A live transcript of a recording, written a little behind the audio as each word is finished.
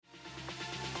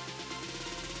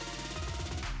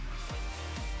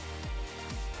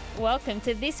Welcome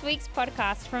to this week's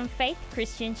podcast from Faith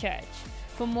Christian Church.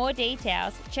 For more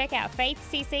details, check out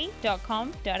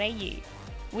faithcc.com.au.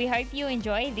 We hope you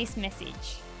enjoy this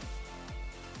message.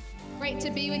 Great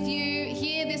to be with you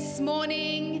here this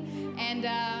morning, and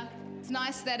it's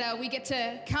nice that we get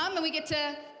to come and we get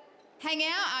to hang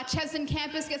out. Our Chasden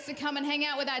campus gets to come and hang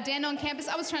out with our Dandenong campus.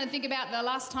 I was trying to think about the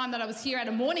last time that I was here at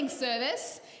a morning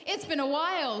service. It's been a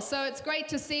while, so it's great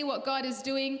to see what God is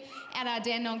doing at our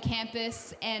Dandenong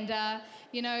campus, and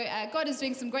God is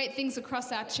doing some great things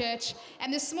across our church.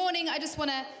 And this morning, I just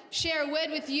want to share a word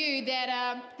with you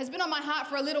that has been on my heart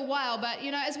for a little while. But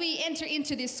as we enter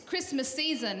into this Christmas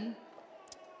season,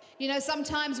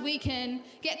 sometimes we can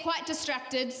get quite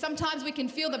distracted. Sometimes we can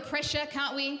feel the pressure,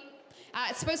 can't we?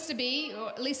 It's supposed to be, or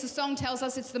at least the song tells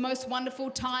us, it's the most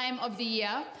wonderful time of the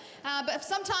year. But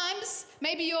sometimes,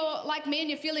 maybe you're like me and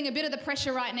you're feeling a bit of the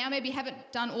pressure right now. Maybe you haven't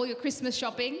done all your Christmas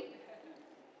shopping.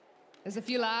 There's a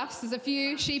few laughs. There's a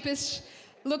few sheepish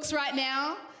looks right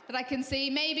now that I can see.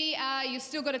 Maybe you've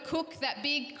still got to cook that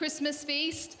big Christmas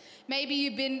feast. Maybe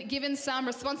you've been given some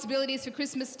responsibilities for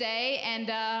Christmas Day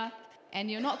and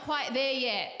you're not quite there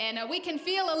yet. And we can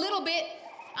feel a little bit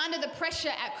under the pressure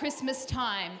at Christmas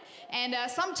time. And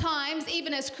sometimes,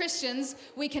 even as Christians,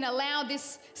 we can allow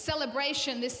this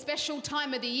celebration, this special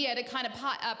time of the year to kind of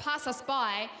pass us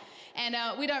by, and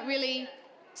we don't really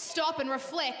stop and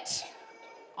reflect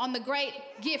on the great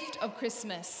gift of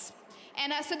Christmas.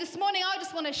 And so this morning, I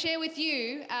just want to share with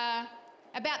you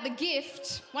about the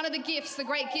gift, one of the gifts, the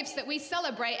great gifts that we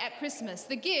celebrate at Christmas,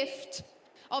 the gift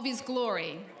of His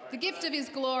glory. The gift of His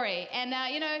glory. And,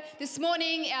 this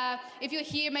morning, if you're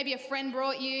here, maybe a friend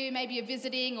brought you, maybe you're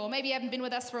visiting, or maybe you haven't been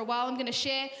with us for a while, I'm going to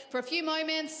share for a few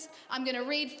moments. I'm going to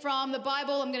read from the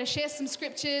Bible. I'm going to share some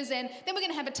scriptures, and then we're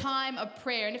going to have a time of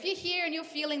prayer. And if you're here and you're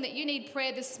feeling that you need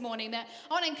prayer this morning, that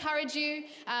I want to encourage you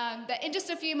that in just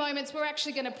a few moments, we're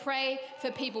actually going to pray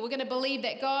for people. We're going to believe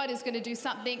that God is going to do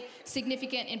something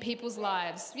significant in people's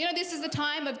lives. This is the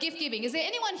time of gift giving. Is there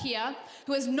anyone here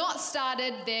who has not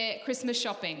started their Christmas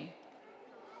shopping?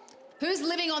 Who's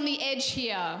living on the edge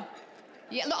here?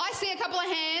 Yeah, look, I see a couple of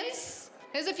hands.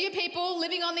 There's a few people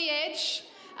living on the edge.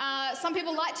 Some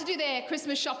people like to do their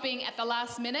Christmas shopping at the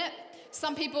last minute.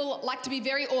 Some people like to be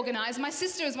very organized. My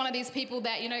sister is one of these people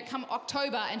that, come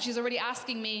October and she's already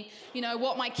asking me,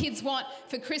 what my kids want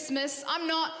for Christmas. I'm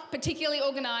not particularly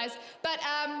organized, but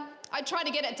I try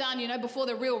to get it done, before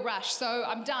the real rush, so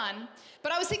I'm done.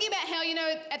 But I was thinking about how,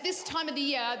 at this time of the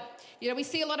year, we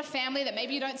see a lot of family that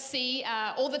maybe you don't see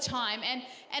all the time,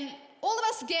 and all of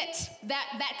us get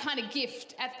that kind of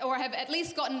gift, or have at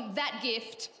least gotten that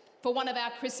gift for one of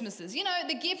our Christmases.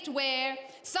 The gift where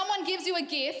someone gives you a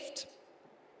gift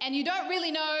and you don't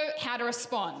really know how to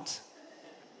respond.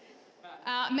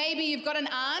 Maybe you've got an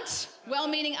aunt,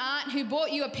 well-meaning aunt, who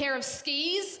bought you a pair of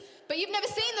skis, but you've never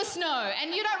seen the snow,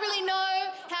 and you don't really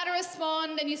know how to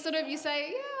respond, and you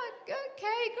say, yeah,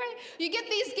 okay, great. You get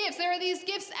these gifts. There are these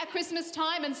gifts at Christmas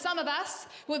time, and some of us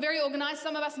who are very organized,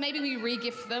 some of us, maybe we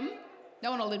re-gift them.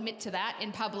 No one will admit to that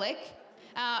in public.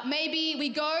 Maybe we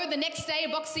go the next day,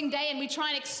 Boxing Day, and we try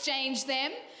and exchange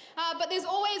them. But we've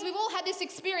all had this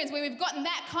experience where we've gotten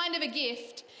that kind of a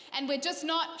gift, and we're just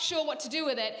not sure what to do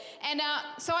with it. And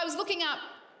so I was looking up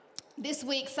this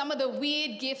week some of the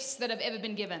weird gifts that have ever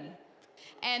been given.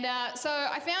 And so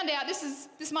I found out,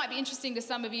 this might be interesting to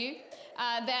some of you,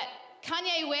 that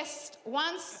Kanye West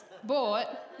once bought,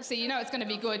 it's going to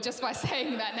be good just by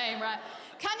saying that name, right?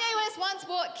 Kanye West once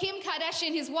bought Kim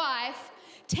Kardashian, his wife,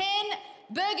 10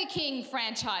 Burger King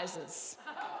franchises.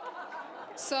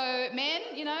 So, men,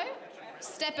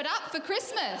 step it up for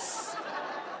Christmas.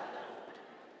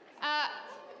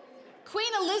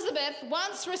 Queen Elizabeth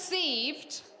once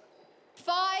received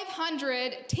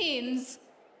 500 tins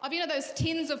of, those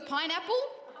tins of pineapple?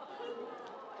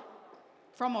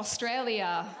 From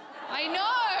Australia. I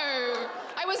know.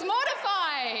 I was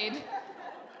mortified.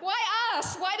 Why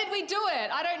us? Why did we do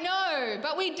it? I don't know,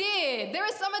 but we did. There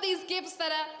are some of these gifts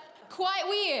that are quite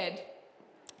weird.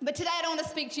 But today I don't want to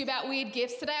speak to you about weird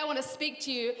gifts. Today I want to speak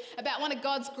to you about one of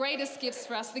God's greatest gifts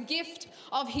for us, the gift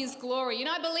of His glory.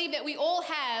 I believe that we all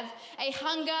have a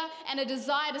hunger and a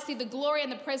desire to see the glory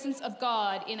and the presence of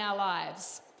God in our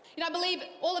lives. I believe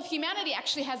all of humanity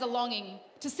actually has a longing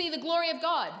to see the glory of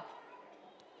God.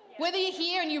 Whether you're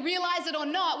here and you realize it or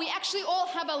not, we actually all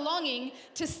have a longing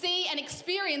to see and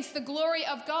experience the glory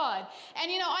of God.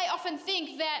 And I often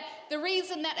think that the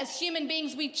reason that as human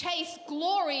beings we chase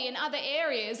glory in other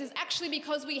areas is actually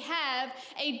because we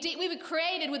were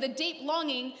created with a deep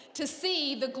longing to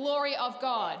see the glory of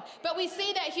God. But we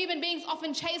see that human beings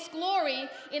often chase glory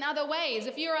in other ways.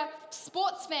 If you're a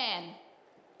sports fan,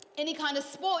 any kind of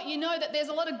sport, you know that there's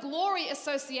a lot of glory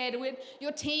associated with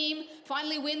your team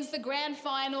finally wins the grand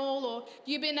final, or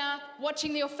you've been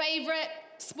watching your favorite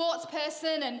sports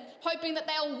person and hoping that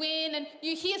they'll win, and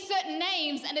you hear certain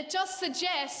names and it just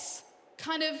suggests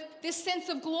kind of this sense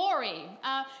of glory.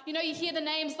 You hear the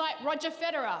names like Roger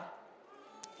Federer.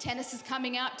 Tennis is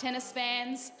coming up, tennis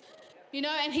fans.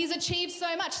 And he's achieved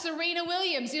so much. Serena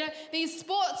Williams, these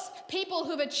sports people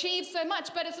who've achieved so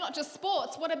much, but it's not just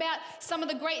sports. What about some of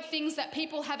the great things that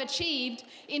people have achieved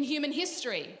in human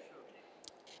history?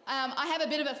 I have a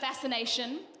bit of a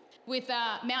fascination with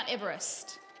Mount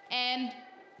Everest. And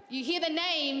you hear the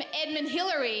name Edmund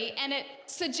Hillary, and it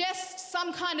suggests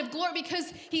some kind of glory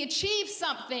because he achieved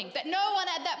something that no one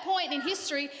at that point in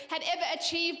history had ever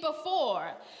achieved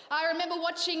before. I remember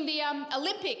watching the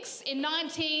Olympics in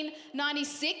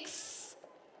 1996.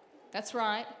 That's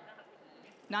right,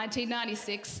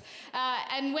 1996.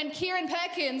 And when Kieran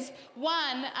Perkins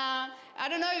won, I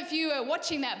don't know if you were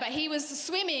watching that, but he was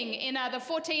swimming in the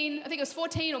 14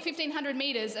 or 1500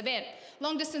 meters event,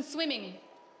 long distance swimming.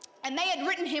 And they had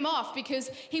written him off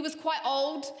because he was quite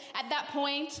old at that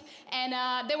point, and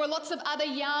there were lots of other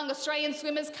young Australian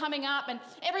swimmers coming up, and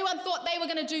everyone thought they were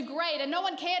going to do great, and no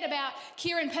one cared about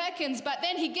Kieran Perkins. But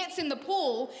then he gets in the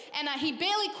pool, and he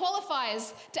barely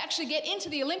qualifies to actually get into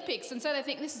the Olympics, and so they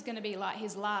think this is going to be like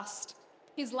his last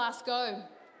go.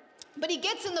 But he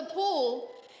gets in the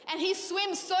pool, and he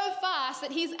swims so fast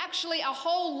that he's actually a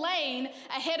whole lane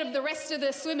ahead of the rest of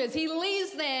the swimmers. He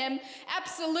leaves them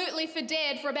absolutely for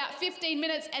dead for about 15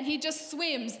 minutes, and he just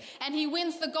swims, and he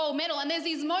wins the gold medal. And there's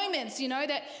these moments,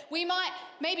 that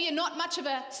maybe you're not much of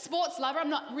a sports lover. I'm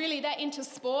not really that into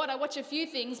sport. I watch a few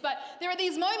things, but there are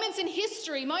these moments in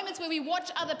history, moments where we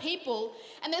watch other people,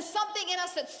 and there's something in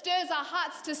us that stirs our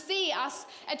hearts to see us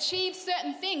achieve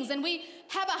certain things, and we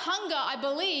have a hunger, I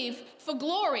believe, for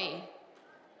glory.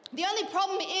 The only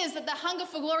problem is that the hunger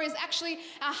for glory is actually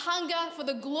a hunger for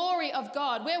the glory of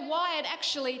God. We're wired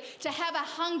actually to have a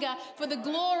hunger for the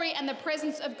glory and the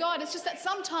presence of God. It's just that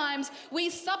sometimes we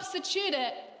substitute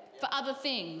it for other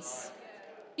things.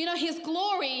 His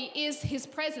glory is his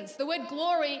presence. The word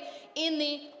glory in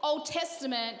the Old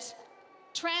Testament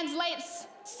translates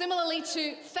similarly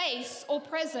to face or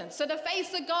presence. So the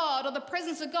face of God or the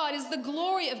presence of God is the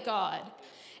glory of God.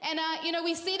 And,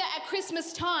 we see that at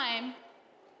Christmas time,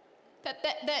 that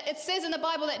it says in the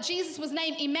Bible that Jesus was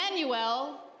named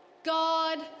Emmanuel,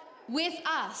 God with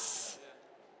us.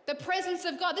 The presence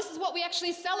of God. This is what we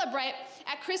actually celebrate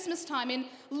at Christmas time. In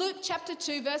Luke chapter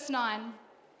 2, verse 9,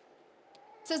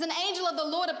 it says, an angel of the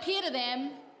Lord appeared to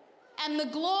them, and the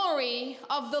glory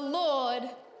of the Lord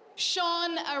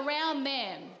shone around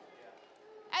them.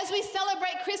 As we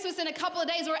celebrate Christmas in a couple of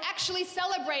days, we're actually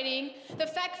celebrating the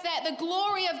fact that the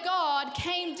glory of God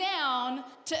came down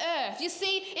to earth. You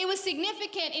see, it was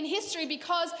significant in history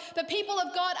because the people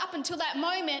of God, up until that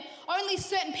moment, only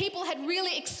certain people had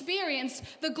really experienced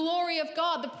the glory of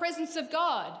God, the presence of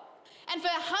God. And for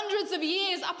hundreds of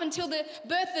years, up until the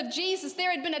birth of Jesus,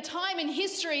 there had been a time in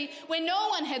history where no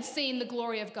one had seen the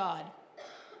glory of God.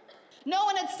 No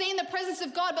one had seen the presence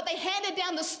of God, but they handed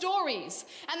down the stories,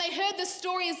 and they heard the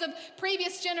stories of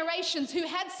previous generations who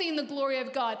had seen the glory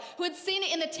of God, who had seen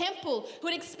it in the temple, who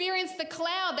had experienced the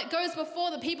cloud that goes before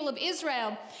the people of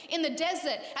Israel in the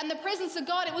desert. And the presence of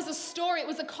God, it was a story, it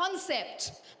was a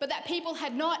concept, but that people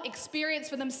had not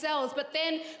experienced for themselves. But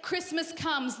then Christmas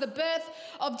comes, the birth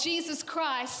of Jesus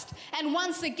Christ, and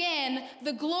once again,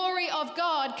 the glory of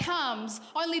God comes,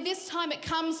 only this time it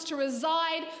comes to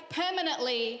reside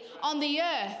permanently on the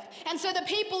earth. And so the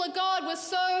people of God were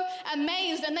so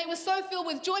amazed, and they were so filled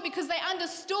with joy because they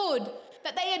understood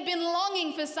that they had been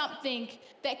longing for something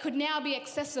that could now be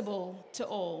accessible to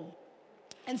all.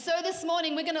 And so this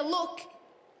morning we're going to look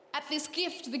at this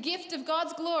gift, the gift of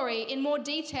God's glory, in more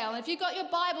detail. And if you've got your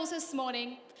Bibles this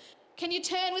morning, can you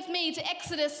turn with me to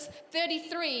Exodus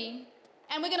 33,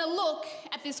 and we're going to look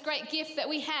at this great gift that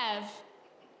we have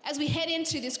as we head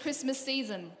into this Christmas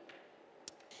season.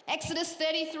 Exodus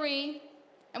 33,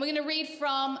 and we're going to read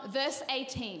from verse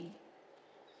 18.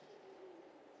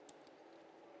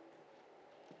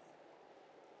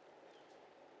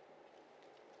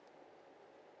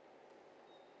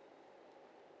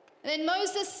 And then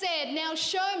Moses said, "Now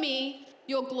show me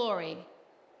your glory."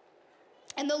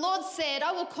 And the Lord said,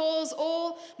 "I will cause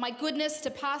all my goodness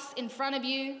to pass in front of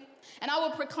you, And I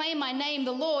will proclaim my name,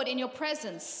 the Lord, in your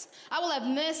presence. I will have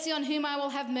mercy on whom I will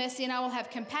have mercy, and I will have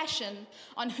compassion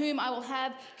on whom I will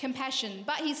have compassion.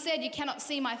 But he said, you cannot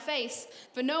see my face,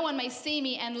 for no one may see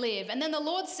me and live. And then the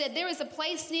Lord said, there is a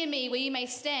place near me where you may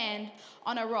stand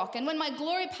on a rock. And when my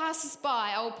glory passes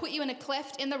by, I will put you in a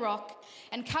cleft in the rock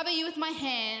and cover you with my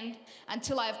hand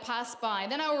until I have passed by.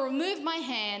 Then I will remove my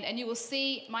hand and you will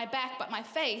see my back, but my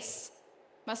face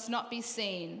must not be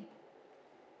seen.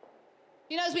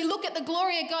 You know, as we look at the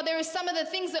glory of God, there are some of the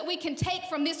things that we can take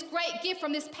from this great gift,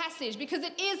 from this passage, because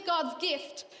it is God's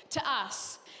gift to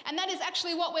us. And that is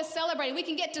actually what we're celebrating. We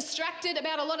can get distracted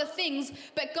about a lot of things,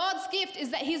 but God's gift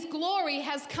is that his glory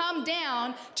has come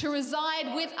down to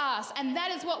reside with us. And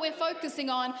that is what we're focusing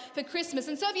on for Christmas.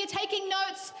 And so if you're taking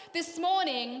notes this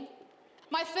morning,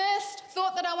 my first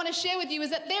thought that I want to share with you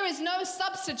is that there is no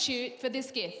substitute for this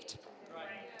gift.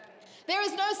 There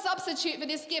is no substitute for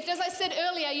this gift. As I said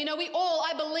earlier, you know, we all,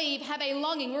 I believe, have a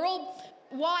longing. We're all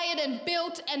wired and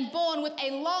built and born with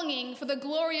a longing for the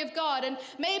glory of God. And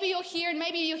maybe you're here, and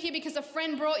maybe you're here because a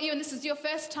friend brought you and this is your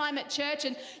first time at church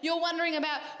and you're wondering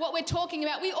about what we're talking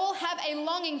about. We all have a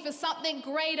longing for something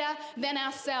greater than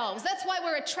ourselves. That's why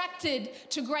we're attracted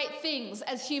to great things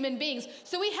as human beings.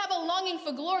 So we have a longing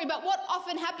for glory, but what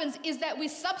often happens is that we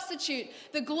substitute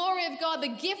the glory of God, the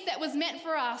gift that was meant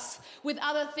for us, with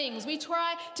other things. We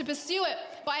try to pursue it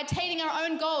by attaining our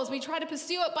own goals. We try to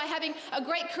pursue it by having a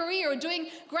great career or doing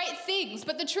great things.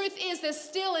 But the truth is there's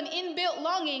still an inbuilt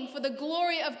longing for the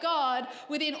glory of God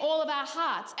within all of our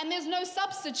hearts. And there's no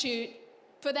substitute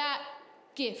for that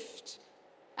gift.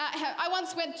 I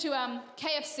once went to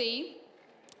KFC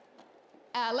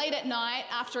late at night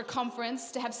after a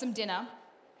conference to have some dinner.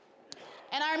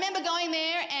 And I remember going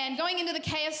there and going into the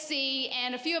KFC,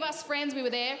 and a few of us friends, we were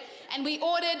there, and we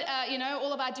ordered,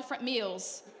 all of our different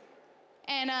meals.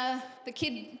 And the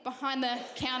kid behind the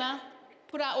counter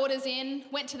put our orders in,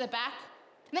 went to the back,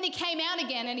 and then he came out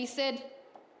again and he said,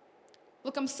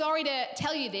 look, I'm sorry to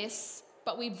tell you this,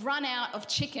 but we've run out of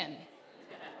chicken.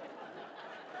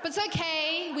 But it's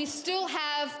okay, we still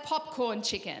have popcorn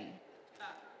chicken.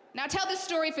 Now I tell this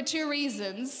story for two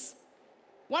reasons.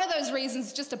 One of those reasons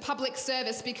is just a public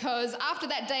service, because after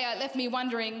that day it left me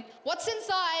wondering, what's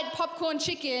inside popcorn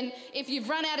chicken if you've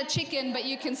run out of chicken but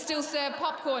you can still serve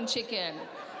popcorn chicken?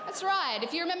 That's right.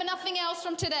 If you remember nothing else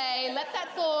from today, let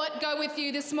that thought go with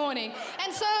you this morning.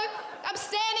 And so I'm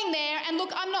standing there, and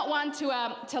look, I'm not one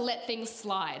to let things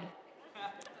slide.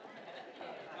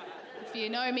 If you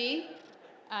know me,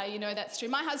 you know that's true.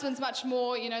 My husband's much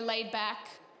more, laid back.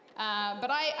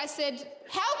 But I said,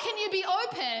 how can you be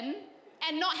open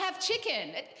and not have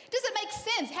chicken? Does it make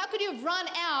sense? How could you have run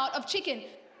out of chicken?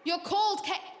 You're called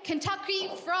Kentucky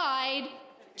Fried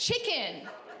Chicken.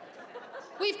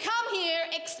 We've come here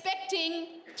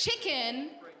expecting chicken,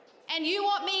 and you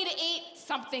want me to eat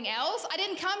something else? I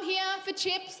didn't come here for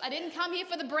chips. I didn't come here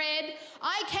for the bread.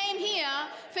 I came here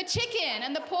for chicken.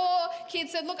 And the poor kid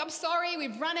said, look, I'm sorry,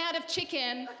 we've run out of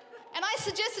chicken. And I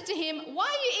suggested to him, why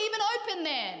are you even open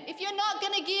then? If you're not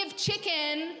going to give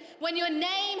chicken when your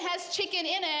name has chicken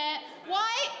in it,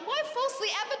 why falsely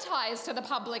advertise to the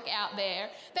public out there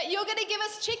that you're going to give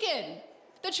us chicken?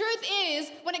 The truth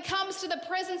is, when it comes to the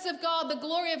presence of God, the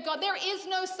glory of God, there is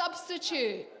no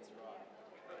substitute.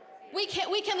 We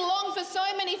can long for so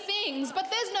many things, but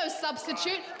there's no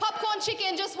substitute. Popcorn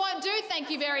chicken just won't do,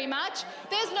 thank you very much.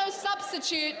 There's no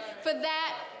substitute for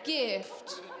that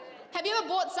gift. Have you ever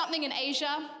bought something in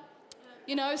Asia?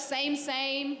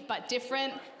 Same, but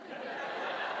different.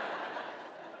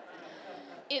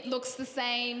 It looks the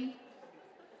same.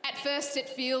 At first it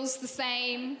feels the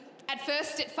same. At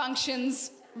first it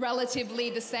functions relatively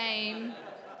the same.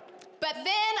 But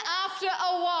then after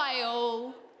a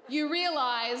while, you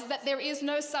realize that there is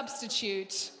no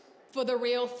substitute for the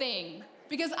real thing.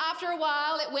 Because after a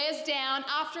while, it wears down.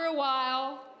 After a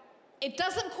while, it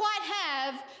doesn't quite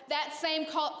have that same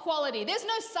quality. There's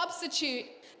no substitute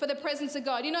for the presence of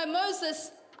God.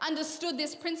 Moses understood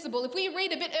this principle. If we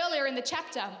read a bit earlier in the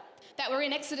chapter that we're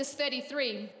in, Exodus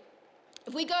 33,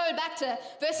 if we go back to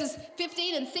verses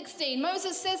 15 and 16,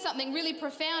 Moses says something really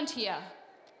profound here.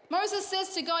 Moses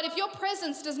says to God, if your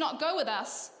presence does not go with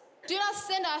us, do not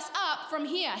send us up from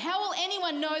here. How will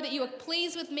anyone know that you are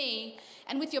pleased with me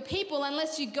and with your people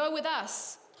unless you go with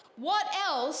us? What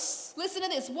else, listen to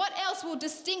this, what else will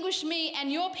distinguish me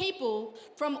and your people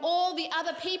from all the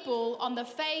other people on the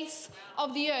face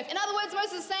of the earth? In other words,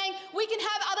 Moses is saying, we can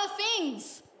have other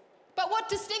things, But what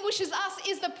distinguishes us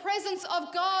is the presence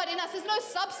of God in us. There's no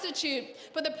substitute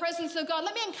for the presence of God.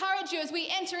 Let me encourage you as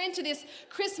we enter into this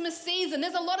Christmas season.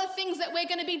 There's a lot of things that we're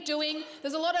going to be doing.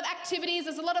 There's a lot of activities.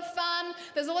 There's a lot of fun.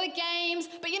 There's a lot of games.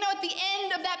 But you know, at the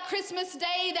end of that Christmas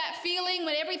day, that feeling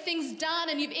when everything's done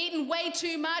and you've eaten way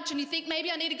too much and you think maybe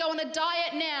I need to go on a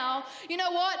diet now, you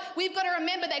know what? We've got to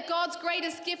remember that God's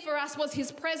greatest gift for us was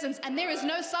his presence, and there is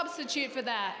no substitute for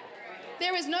that.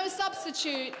 There is no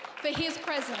substitute for his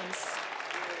presence.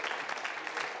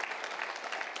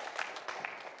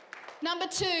 Number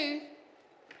 2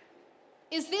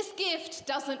 is this gift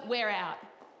doesn't wear out.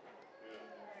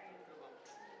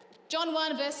 John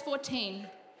 1 verse 14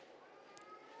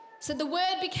 said, "The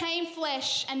Word became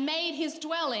flesh and made his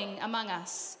dwelling among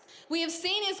us. We have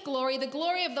seen his glory, the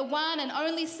glory of the one and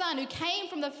only Son who came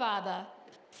from the Father,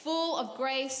 full of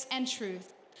grace and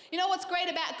truth." You know what's great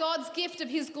about God's gift of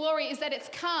his glory is that it's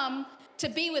come to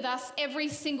be with us every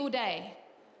single day.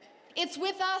 It's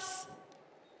with us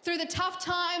through the tough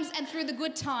times and through the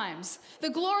good times. The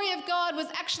glory of God was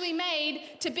actually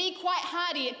made to be quite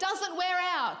hardy. It doesn't wear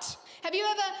out. Have you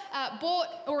ever bought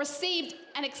or received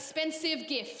an expensive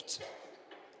gift?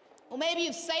 Or maybe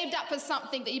you've saved up for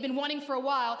something that you've been wanting for a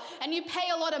while and you pay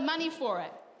a lot of money for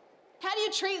it. How do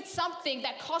you treat something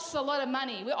that costs a lot of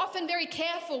money? We're often very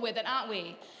careful with it, aren't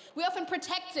we? We often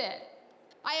protect it.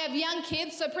 I have young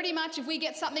kids, so pretty much if we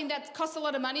get something that costs a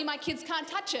lot of money, my kids can't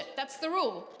touch it. That's the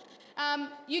rule.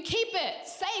 You keep it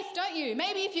safe, don't you?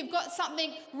 Maybe if you've got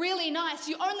something really nice,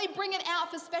 you only bring it out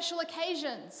for special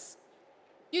occasions.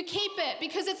 You keep it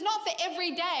because it's not for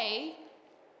every day.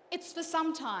 It's for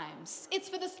sometimes. It's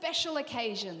for the special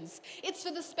occasions. It's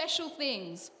for the special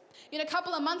things. You know, a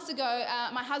couple of months ago,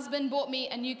 my husband bought me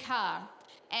a new car.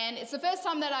 And it's the first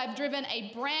time that I've driven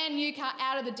a brand new car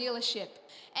out of the dealership.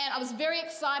 And I was very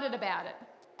excited about it.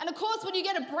 And of course, when you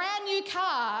get a brand new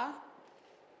car,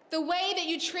 the way that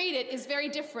you treat it is very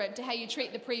different to how you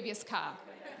treat the previous car.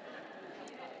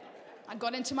 I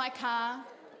got into my car.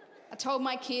 I told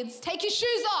my kids, take your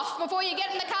shoes off before you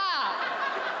get in the car.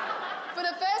 For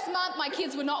the first month, my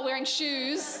kids were not wearing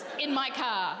shoes in my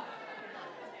car.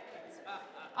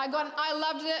 I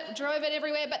loved it, drove it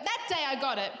everywhere, but that day I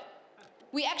got it.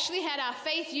 We actually had our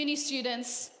Faith Uni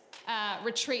students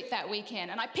retreat that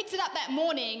weekend, and I picked it up that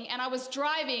morning and I was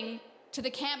driving to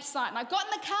the campsite and I got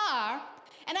in the car,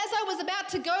 and as I was about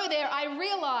to go there, I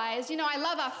realized, you know, I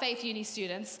love our Faith Uni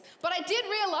students, but I did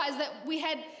realize that we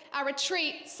had a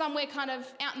retreat somewhere kind of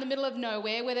out in the middle of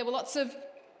nowhere where there were lots of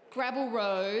gravel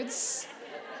roads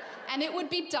and it would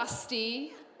be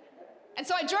dusty. And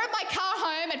so I drove my car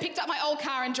home and picked up my old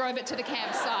car and drove it to the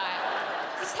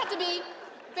campsite. Just had to be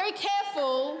very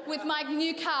careful with my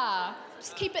new car.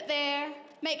 Just keep it there,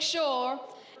 make sure.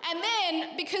 And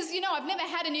then, because, you know, I've never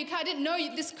had a new car, I didn't know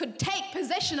this could take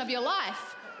possession of your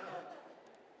life.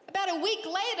 About a week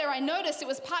later, I noticed it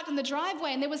was parked in the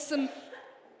driveway and there was some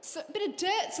bit of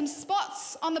dirt, some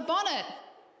spots on the bonnet.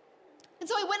 And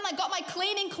so I went and I got my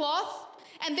cleaning cloth,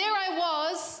 and there I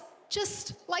was,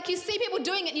 just like you see people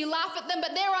doing it and you laugh at them,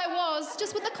 but there I was,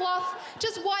 just with the cloth,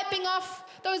 just wiping off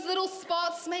those little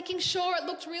spots, making sure it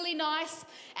looked really nice.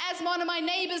 As one of my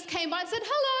neighbors came by and said,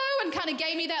 hello, and kind of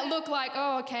gave me that look like,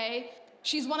 oh, okay,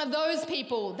 she's one of those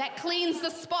people that cleans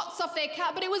the spots off their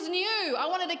car. But it was new. I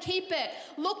wanted to keep it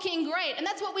looking great. And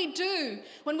that's what we do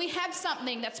when we have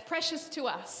something that's precious to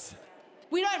us.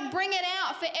 We don't bring it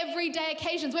out for everyday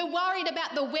occasions. We're worried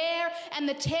about the wear and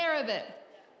the tear of it.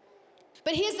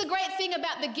 But here's the great thing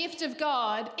about the gift of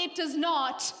God. It does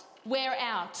not wear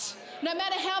out. No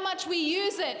matter how much we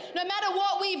use it, no matter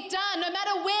what we've done, no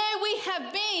matter where we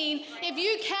have been, if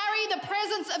you carry the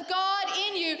presence of God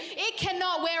in you, it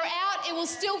cannot wear out. It will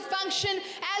still function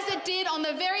as it did on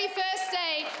the very first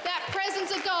day that presence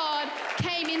of God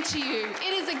came into you.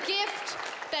 It is a gift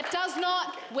that does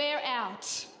not wear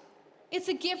out. It's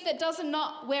a gift that does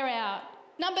not wear out.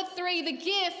 Number 3, the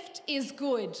gift is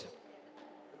good.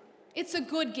 It's a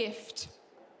good gift.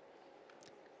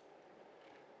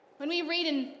 When we read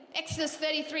in Exodus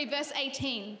 33, verse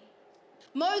 18,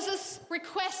 Moses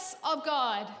requests of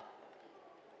God,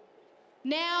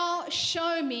 now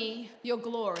show me your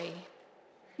glory.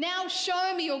 Now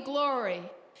show me your glory.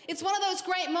 It's one of those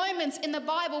great moments in the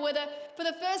Bible where for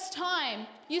the first time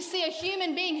you see a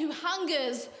human being who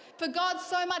hungers for God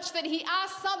so much that he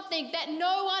asked something that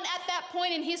no one at that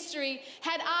point in history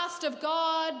had asked of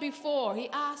God before. He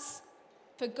asked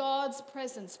for God's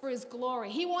presence, for his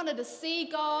glory. He wanted to see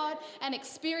God and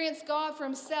experience God for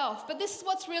himself. But this is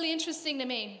what's really interesting to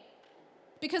me.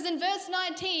 Because in verse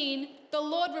 19, the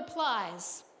Lord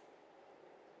replies.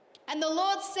 And the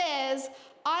Lord says,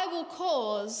 I will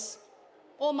cause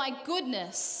all my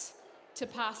goodness to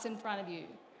pass in front of you.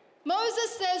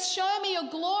 Moses says, show me your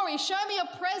glory, show me your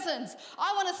presence.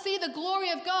 I want to see the glory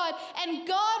of God. And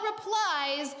God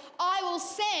replies, I will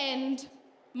send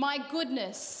my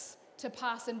goodness to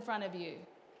pass in front of you.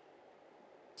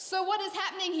 So what is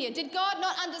happening here? Did God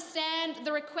not understand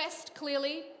the request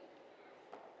clearly?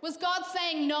 Was God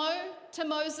saying no to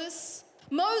Moses?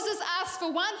 Moses asked for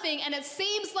one thing, and it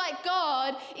seems like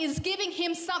God is giving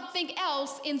him something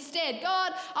else instead.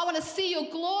 God, I want to see your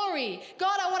glory.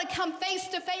 God, I want to come face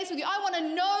to face with you. I want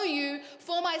to know you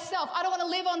for myself. I don't want to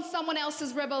live on someone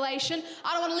else's revelation.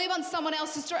 I don't want to live on someone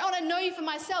else's story. I want to know you for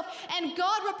myself. And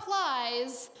God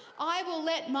replies, I will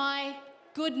let my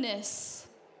goodness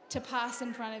to pass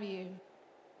in front of you.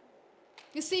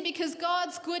 You see, because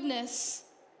God's goodness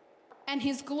and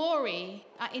his glory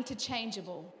are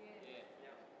interchangeable.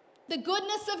 The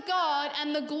goodness of God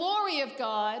and the glory of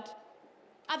God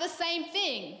are the same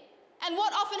thing. And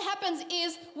what often happens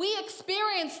is we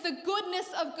experience the goodness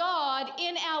of God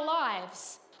in our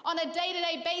lives on a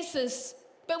day-to-day basis,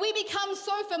 but we become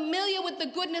so familiar with the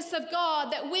goodness of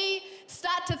God that we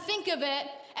start to think of it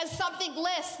as something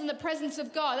less than the presence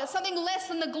of God, as something less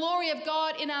than the glory of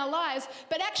God in our lives.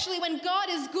 But actually, when God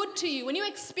is good to you, when you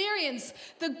experience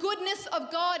the goodness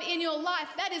of God in your life,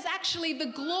 that is actually the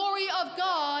glory of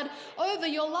God over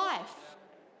your life.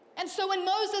 And so when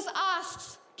Moses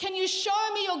asks, can you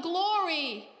show me your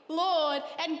glory, Lord?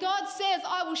 And God says,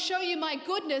 I will show you my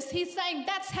goodness. He's saying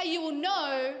that's how you will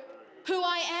know who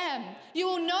I am. You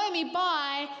will know me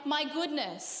by my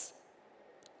goodness.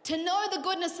 To know the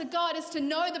goodness of God is to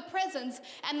know the presence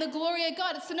and the glory of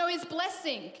God. It's to know his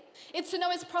blessing. It's to know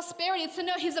his prosperity. It's to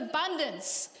know his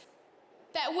abundance.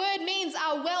 That word means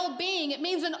our well-being. It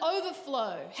means an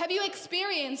overflow. Have you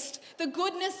experienced the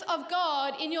goodness of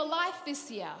God in your life this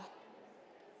year?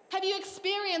 Have you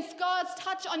experienced God's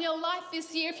touch on your life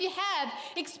this year? If you have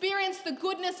experienced the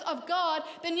goodness of God,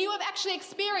 then you have actually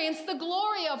experienced the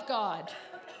glory of God.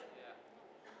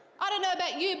 I don't know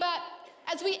about you, but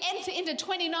as we enter into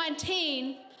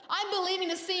 2019, I'm believing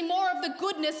to see more of the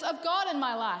goodness of God in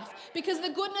my life, because the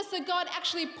goodness of God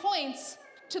actually points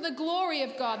to the glory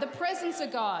of God, the presence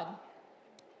of God.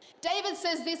 David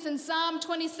says this in Psalm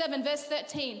 27, verse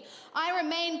 13, I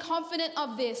remain confident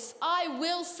of this. I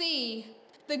will see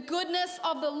the goodness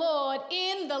of the Lord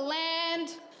in the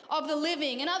land of the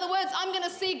living. In other words, I'm going to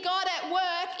see God at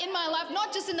work in my life,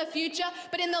 not just in the future,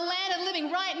 but in the land of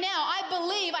living right now. I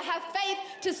believe, I have faith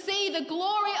to see the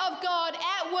glory of God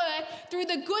at work through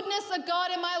the goodness of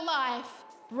God in my life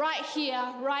right here,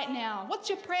 right now. What's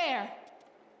your prayer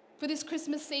for this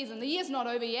Christmas season? The year's not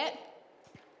over yet.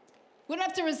 We don't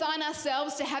have to resign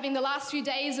ourselves to having the last few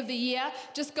days of the year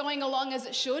just going along as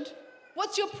it should.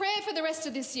 What's your prayer for the rest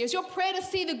of this year? Is your prayer to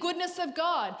see the goodness of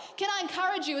God? Can I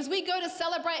encourage you, as we go to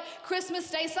celebrate Christmas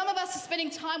Day, some of us are spending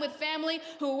time with family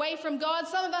who are away from God.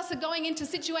 Some of us are going into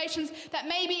situations that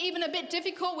may be even a bit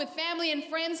difficult with family and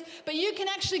friends, but you can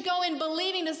actually go in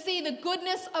believing to see the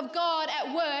goodness of God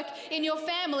at work in your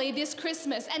family this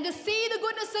Christmas. And to see the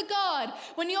goodness of God,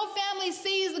 when your family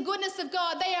sees the goodness of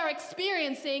God, they are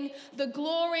experiencing the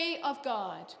glory of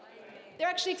God. They're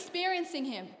actually experiencing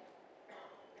him.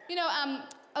 You know,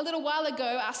 a little while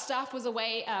ago, our staff was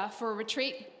away for a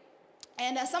retreat,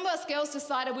 and some of us girls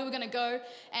decided we were going to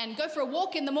go for a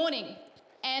walk in the morning.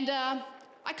 And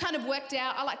I kind of worked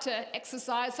out, I like to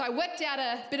exercise, so I worked out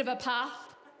a bit of a path,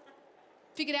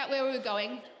 figured out where we were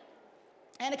going,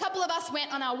 and a couple of us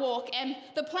went on our walk, and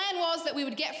the plan was that we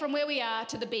would get from where we are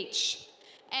to the beach.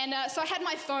 And so I had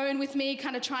my phone with me,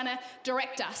 kind of trying to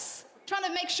direct us, trying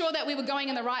to make sure that we were going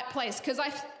in the right place, because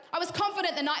I was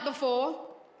confident the night before.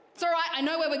 It's all right, I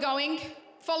know where we're going,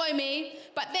 follow me.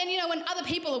 But then, you know, when other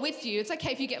people are with you, it's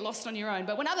okay if you get lost on your own,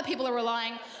 but when other people are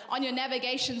relying on your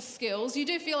navigation skills, you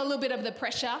do feel a little bit of the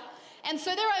pressure. And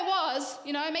so there I was,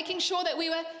 you know, making sure that we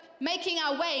were making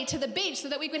our way to the beach so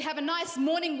that we could have a nice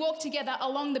morning walk together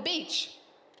along the beach.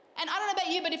 And I don't know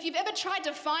about you, but if you've ever tried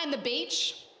to find the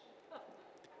beach,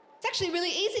 it's actually really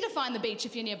easy to find the beach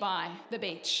if you're nearby the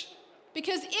beach.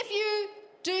 Because if you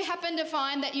do happen to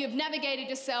find that you've navigated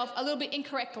yourself a little bit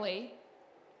incorrectly,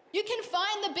 you can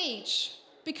find the beach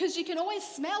because you can always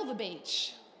smell the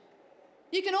beach.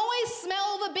 You can always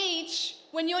smell the beach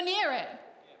when you're near it.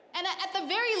 And at the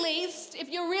very least, if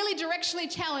you're really directionally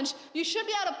challenged, you should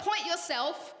be able to point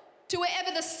yourself to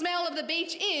wherever the smell of the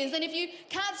beach is. And if you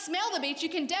can't smell the beach, you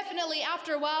can definitely,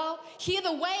 after a while, hear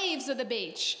the waves of the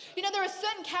beach. You know, there are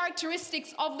certain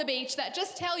characteristics of the beach that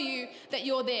just tell you that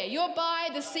you're there. You're by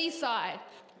the seaside.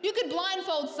 You could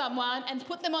blindfold someone and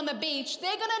put them on the beach.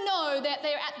 They're going to know that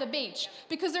they're at the beach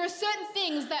because there are certain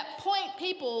things that point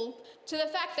people to the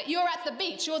fact that you're at the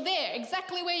beach. You're there,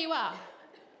 exactly where you are.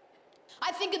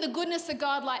 I think of the goodness of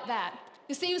God like that.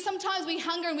 You see, sometimes we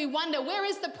hunger and we wonder, where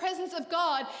is the presence of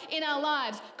God in our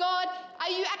lives? God, are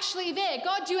you actually there?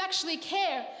 God, do you actually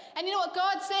care? And you know what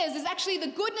God says is actually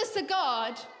the goodness of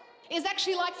God is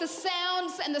actually like the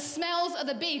sounds and the smells of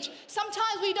the beach.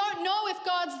 Sometimes we don't know if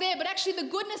God's there, but actually the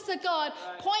goodness of God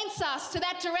points us to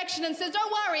that direction and says,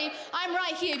 don't worry, I'm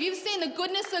right here. If you've seen the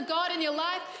goodness of God in your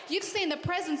life, you've seen the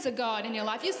presence of God in your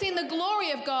life. You've seen the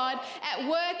glory of God at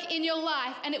work in your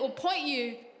life, and it will point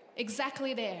you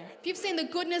exactly there. If you've seen the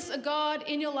goodness of God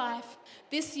in your life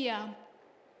this year,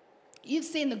 you've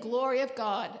seen the glory of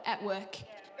God at work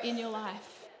in your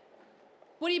life.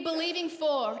 What are you believing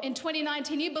for in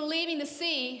 2019? You're believing to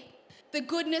see the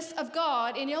goodness of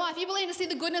God in your life. You believe to see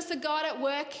the goodness of God at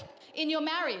work in your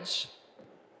marriage.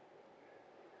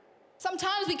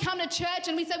 Sometimes we come to church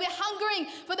and we say we're hungering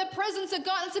for the presence of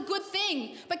God. It's a good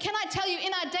thing. But can I tell you,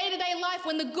 in our day-to-day life,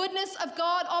 when the goodness of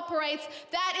God operates,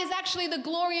 that is actually the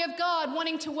glory of God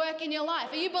wanting to work in your life.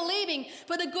 Are you believing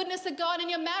for the goodness of God in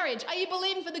your marriage? Are you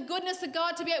believing for the goodness of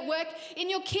God to be at work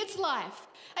in your kids' life?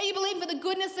 Are you believing for the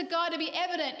goodness of God to be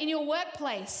evident in your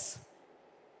workplace?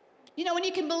 You know, when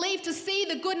you can believe to see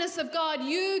the goodness of God,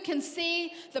 you can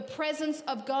see the presence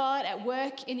of God at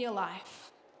work in your life.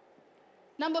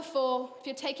 Number 4, if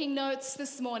you're taking notes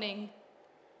this morning,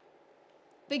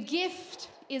 the gift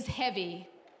is heavy.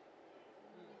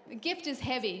 The gift is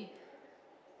heavy.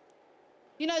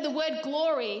 You know, the word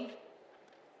glory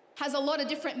has a lot of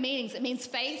different meanings. It means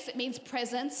face, it means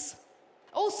presence.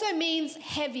 Also means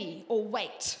heavy or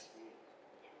weight.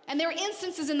 And there are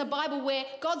instances in the Bible where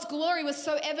God's glory was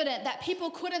so evident that people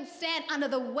couldn't stand under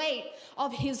the weight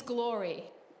of his glory.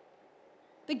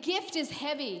 The gift is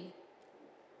heavy.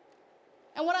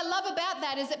 And what I love about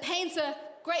that is it paints a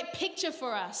great picture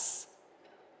for us.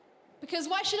 Because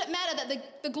why should it matter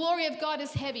that the glory of God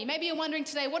is heavy? Maybe you're wondering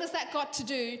today, what has that got to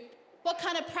do? What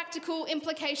kind of practical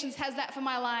implications has that for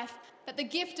my life? That the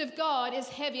gift of God is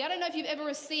heavy. I don't know if you've ever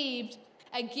received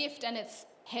a gift and it's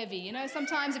heavy. You know,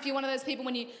 sometimes if you're one of those people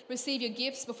when you receive your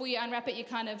gifts, before you unwrap it, you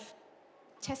kind of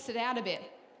test it out a bit.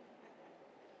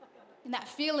 And that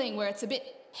feeling where it's a bit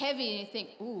heavy and you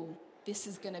think, ooh, this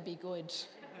is going to be good.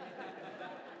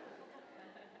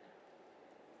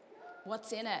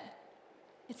 What's in it?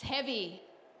 It's heavy.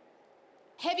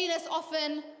 Heaviness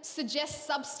often suggests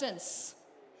substance.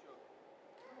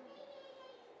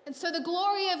 And so the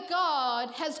glory of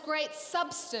God has great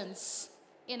substance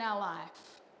in our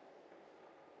life.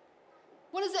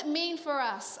 What does it mean for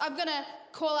us? I'm going to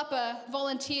call up a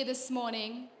volunteer this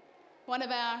morning, one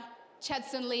of our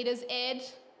Chadstone leaders, Ed.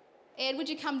 Ed, would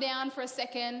you come down for a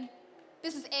second?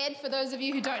 This is Ed, for those of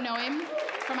you who don't know him,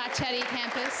 from our Chatty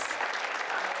campus.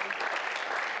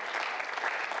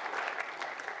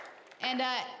 And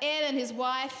Ed and his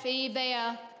wife, Eve, they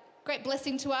are a great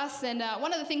blessing to us. And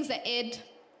one of the things that Ed,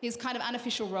 his kind of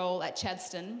unofficial role at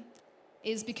Chadstone,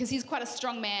 is because he's quite a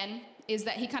strong man, is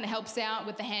that he kind of helps out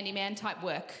with the handyman type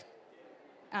work.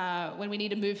 When we need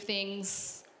to move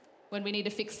things, when we need to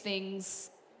fix things,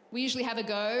 we usually have a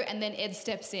go, and then Ed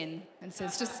steps in and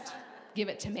says, just give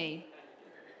it to me.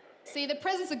 See, the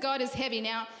presence of God is heavy.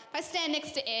 Now, if I stand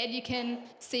next to Ed, you can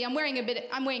see I'm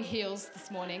wearing heels this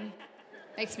morning.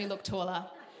 Makes me look taller.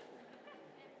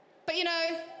 But you know,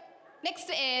 next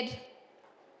to Ed,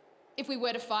 if we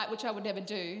were to fight, which I would never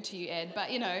do to you, Ed,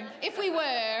 but you know, if we were,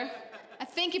 I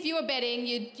think if you were betting,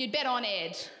 you'd bet on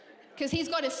Ed, because he's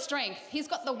got his strength. He's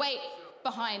got the weight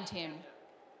behind him.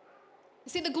 You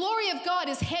see, the glory of God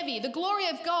is heavy. The glory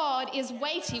of God is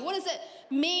weighty. What does it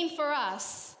mean for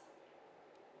us?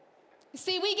 You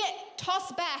see, we get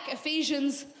tossed back.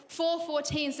 Ephesians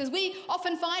 4:14 says we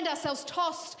often find ourselves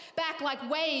tossed back like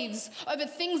waves over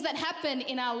things that happen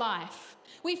in our life.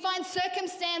 We find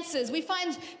circumstances, we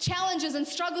find challenges and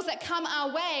struggles that come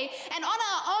our way, and on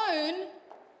our own,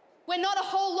 we're not a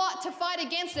whole lot to fight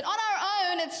against it. On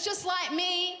our own, it's just like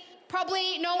me.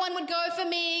 Probably no one would go for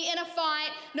me in a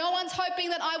fight. No one's hoping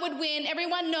that I would win.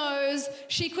 Everyone knows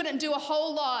she couldn't do a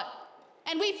whole lot.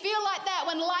 And we feel like that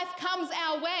when life comes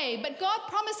our way. But God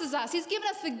promises us, he's given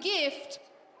us the gift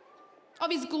of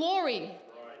his glory.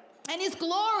 And his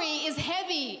glory is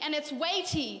heavy and it's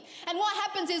weighty. And what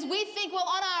happens is we think, well,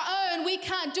 on our own, we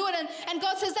can't do it. And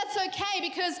God says, that's okay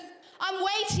because I'm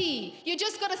weighty. You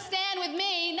just got to stand with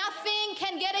me. Nothing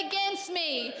can get against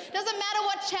me. Doesn't matter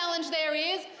what challenge there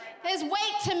is. There's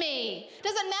weight to me.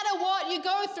 Doesn't matter what you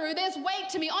go through. There's weight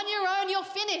to me. On your own, you're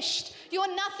finished.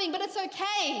 You're nothing, but it's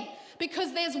okay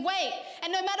because there's weight.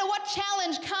 And no matter what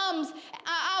challenge comes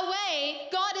our way,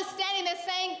 God is standing there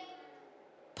saying,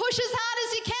 push as hard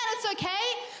as you can, it's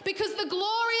okay, because the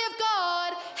glory of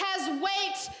God has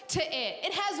weight to it.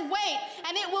 It has weight,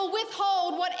 and it will will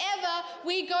withhold whatever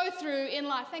we go through in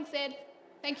life. Thanks, Ed.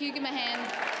 Thank you. Give him a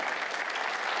hand.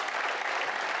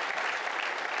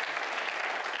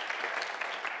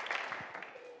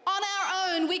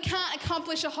 We can't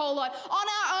accomplish a whole lot. On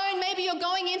our own, maybe you're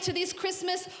going into these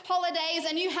Christmas holidays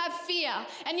and you have fear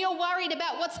and you're worried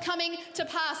about what's coming to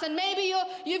pass. And maybe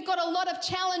you've got a lot of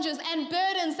challenges and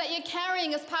burdens that you're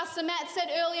carrying, as Pastor Matt said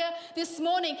earlier this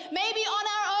morning. Maybe on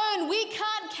our own, we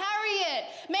can't carry it.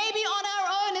 Maybe on our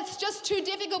own, it's just too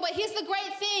difficult. But here's the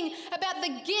great thing about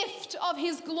the gift of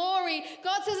his glory.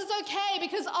 God says it's okay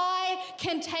because I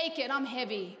can take it. I'm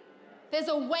heavy. There's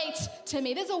a weight to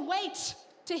me. There's a weight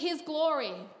to his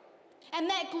glory. And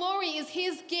that glory is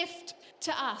his gift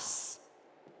to us.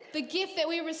 The gift that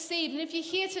we received. And if you're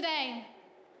here today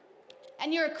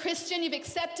and you're a Christian, you've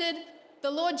accepted the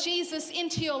Lord Jesus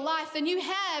into your life, then you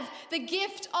have the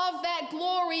gift of that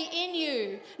glory in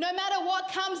you. No matter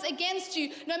what comes against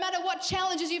you, no matter what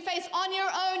challenges you face on your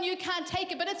own, you can't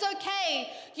take it, but it's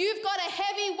okay. You've got a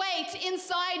heavy weight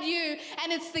inside you,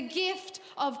 and it's the gift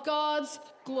of God's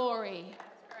glory.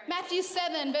 Matthew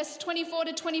 7, verse 24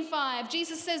 to 25,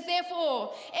 Jesus says,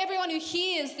 therefore, everyone who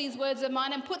hears these words of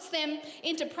mine and puts them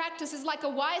into practice is like a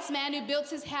wise man who built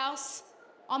his house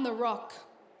on the rock.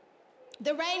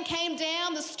 The rain came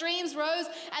down, the streams rose,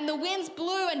 and the winds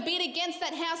blew and beat against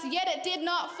that house, yet it did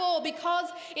not fall because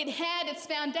it had its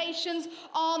foundations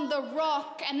on the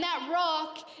rock, and that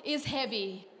rock is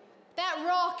heavy. That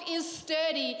rock is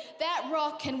sturdy. That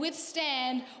rock can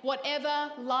withstand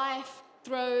whatever life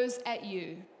throws at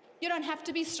you. You don't have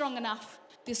to be strong enough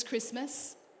this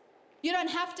Christmas. You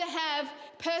don't have to have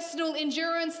personal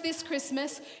endurance this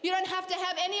Christmas. You don't have to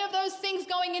have any of those things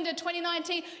going into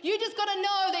 2019. You just got to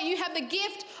know that you have the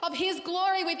gift of his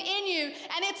glory within you,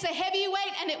 and it's a heavy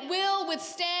weight, and it will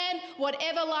withstand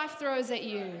whatever life throws at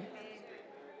you.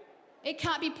 It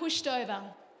can't be pushed over.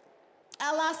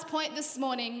 Our last point this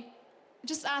morning,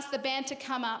 just ask the band to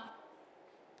come up.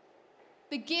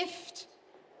 The gift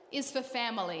is for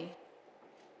family.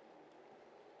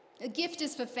 A gift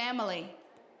is for family.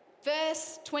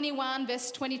 Verse 21,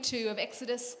 verse 22 of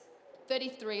Exodus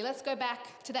 33. Let's go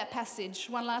back to that passage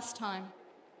one last time.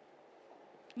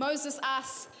 Moses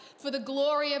asks for the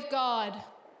glory of God.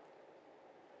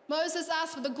 Moses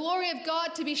asks for the glory of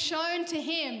God to be shown to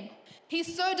him. He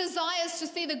so desires to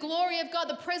see the glory of God,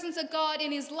 the presence of God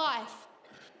in his life.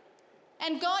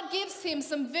 And God gives him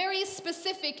some very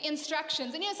specific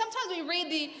instructions. And sometimes we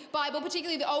read the Bible,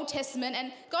 particularly the Old Testament,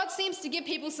 and God seems to give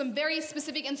people some very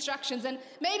specific instructions. And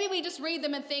maybe we just read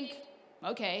them and think,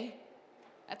 okay,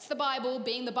 that's the Bible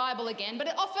being the Bible again. But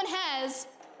it often has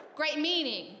great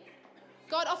meaning.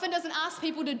 God often doesn't ask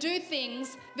people to do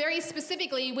things very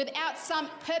specifically without some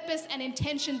purpose and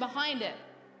intention behind it.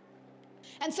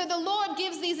 And so the Lord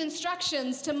gives these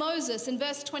instructions to Moses in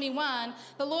verse 21.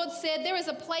 The Lord said, there is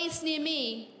a place near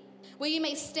me where you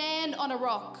may stand on a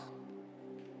rock.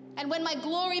 And when my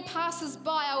glory passes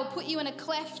by, I will put you in a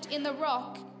cleft in the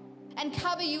rock and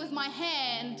cover you with my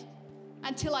hand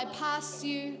until I pass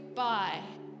you by.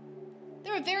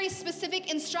 There are very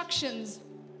specific instructions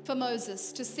for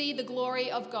Moses to see the glory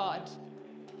of God.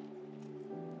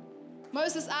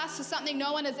 Moses asks for something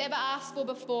no one has ever asked for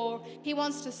before. He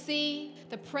wants to see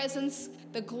the presence,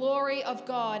 the glory of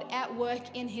God at work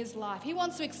in his life. He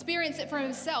wants to experience it for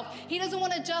himself. He doesn't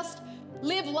want to just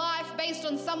live life based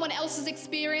on someone else's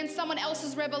experience, someone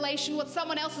else's revelation, what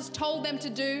someone else has told them to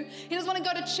do. He doesn't want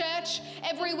to go to church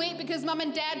every week because mum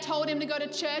and dad told him to go to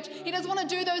church. He doesn't want to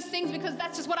do those things because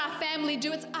that's just what our family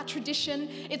do. It's our tradition.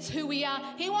 It's who we are.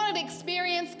 He wanted to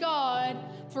experience God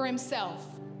for himself.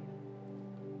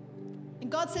 And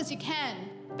God says you can,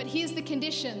 but here's the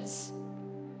conditions.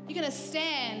 You're going to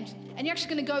stand and you're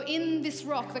actually going to go in this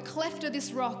rock, the cleft of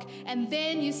this rock, and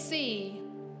then you see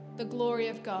the glory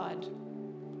of God.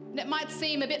 And it might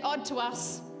seem a bit odd to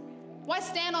us. Why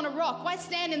stand on a rock? Why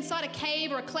stand inside a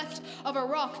cave or a cleft of a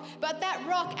rock? But that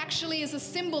rock actually is a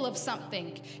symbol of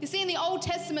something. You see, in the Old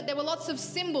Testament, there were lots of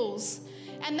symbols,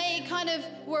 and they kind of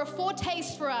were a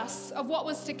foretaste for us of what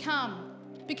was to come.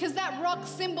 Because that rock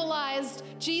symbolized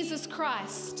Jesus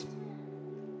Christ,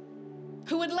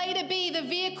 who would later be the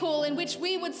vehicle in which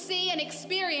we would see and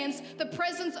experience the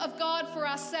presence of God for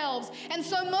ourselves. And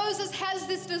so Moses has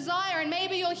this desire, and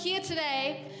maybe you're here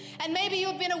today, and maybe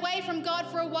you've been away from God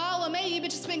for a while, or maybe you've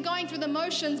just been going through the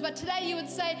motions, but today you would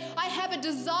say, I have a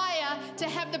desire to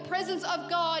have the presence of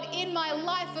God in my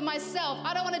life for myself.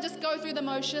 I don't want to just go through the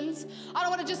motions. I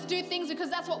don't want to just do things because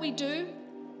that's what we do.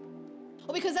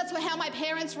 Or because that's how my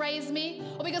parents raised me,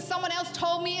 or because someone else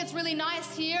told me it's really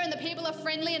nice here and the people are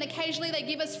friendly and occasionally they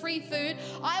give us free food.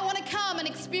 I want to come and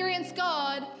experience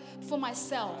God for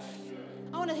myself.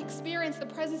 I want to experience the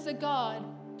presence of God.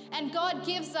 And God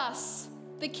gives us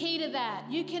the key to that.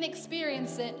 You can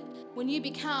experience it when you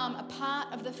become a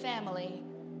part of the family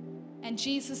and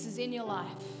Jesus is in your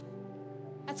life.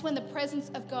 That's when the presence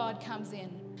of God comes in.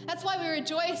 That's why we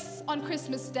rejoice on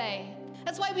Christmas Day.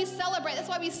 That's why we celebrate. That's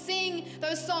why we sing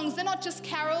those songs. They're not just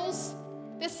carols.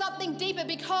 There's something deeper,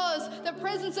 because the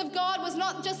presence of God was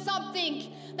not just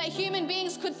something that human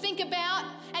beings could think about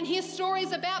and hear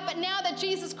stories about, but now that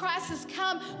Jesus Christ has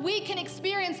come, we can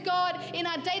experience God in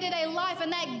our day-to-day life,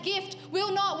 and that gift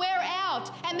will not wear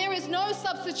out, and there is no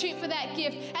substitute for that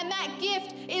gift. And that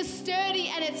gift is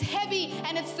sturdy and it's heavy,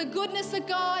 and it's the goodness of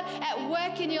God at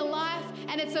work in your life,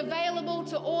 and it's available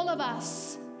to all of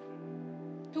us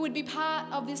who would be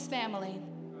part of this family.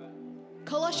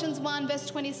 Colossians 1 verse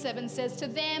 27 says, "To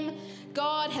them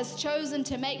God has chosen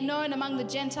to make known among the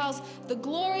Gentiles the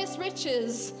glorious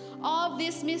riches of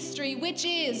this mystery, which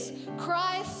is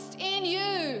Christ in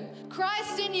you."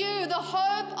 Christ in you, the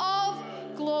hope of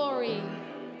glory.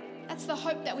 That's the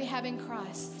hope that we have in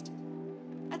Christ.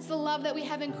 That's the love that we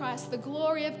have in Christ, the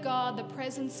glory of God, the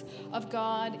presence of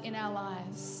God in our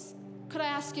lives. Could I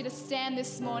ask you to stand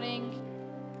this morning?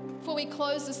 Before we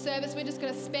close the service, we're just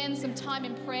going to spend some time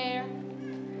in prayer.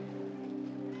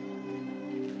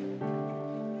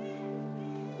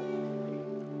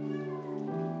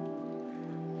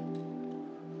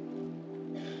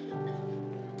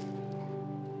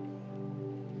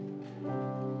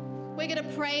 We're going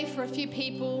to pray for a few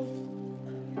people,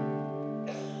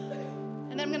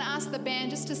 and then I'm going to ask the band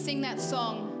just to sing that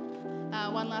song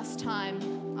one last time.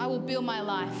 I will build my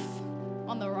life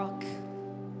on the rock.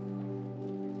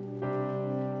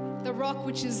 The rock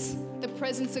which is the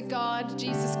presence of God,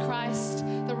 Jesus Christ.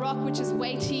 The rock which is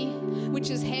weighty, which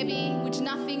is heavy, which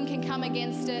nothing can come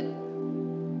against it.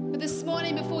 But this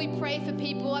morning, before we pray for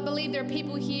people, I believe there are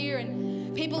people here,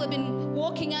 and people have been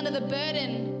walking under the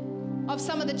burden of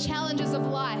some of the challenges of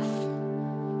life.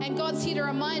 And God's here to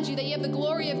remind you that you have the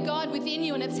glory of God within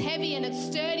you, and it's heavy and it's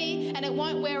sturdy and it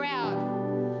won't wear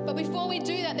out. But before we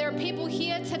do that, there are people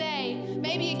here today.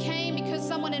 Maybe you came because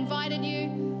someone invited you.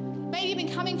 Maybe you've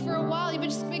been coming for a while, you've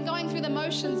just been going through the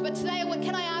motions. But today, what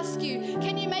can I ask you?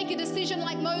 Can you make a decision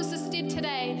like Moses did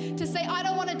today to say, I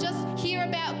don't want to just hear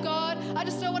about God. I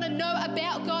just don't want to know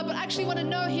about God, but I actually want to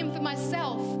know Him for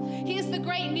myself. Here's the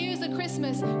great news of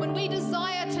Christmas. When we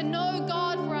desire to know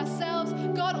God for ourselves,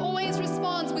 God always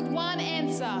responds with one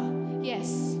answer: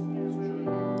 yes.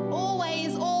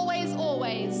 Always, always,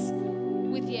 always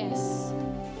with yes.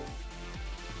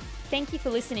 Thank you for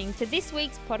listening to this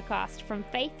week's podcast from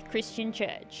Faith Christian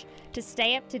Church. To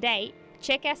stay up to date,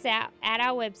 check us out at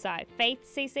our website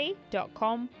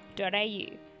faithcc.com.au.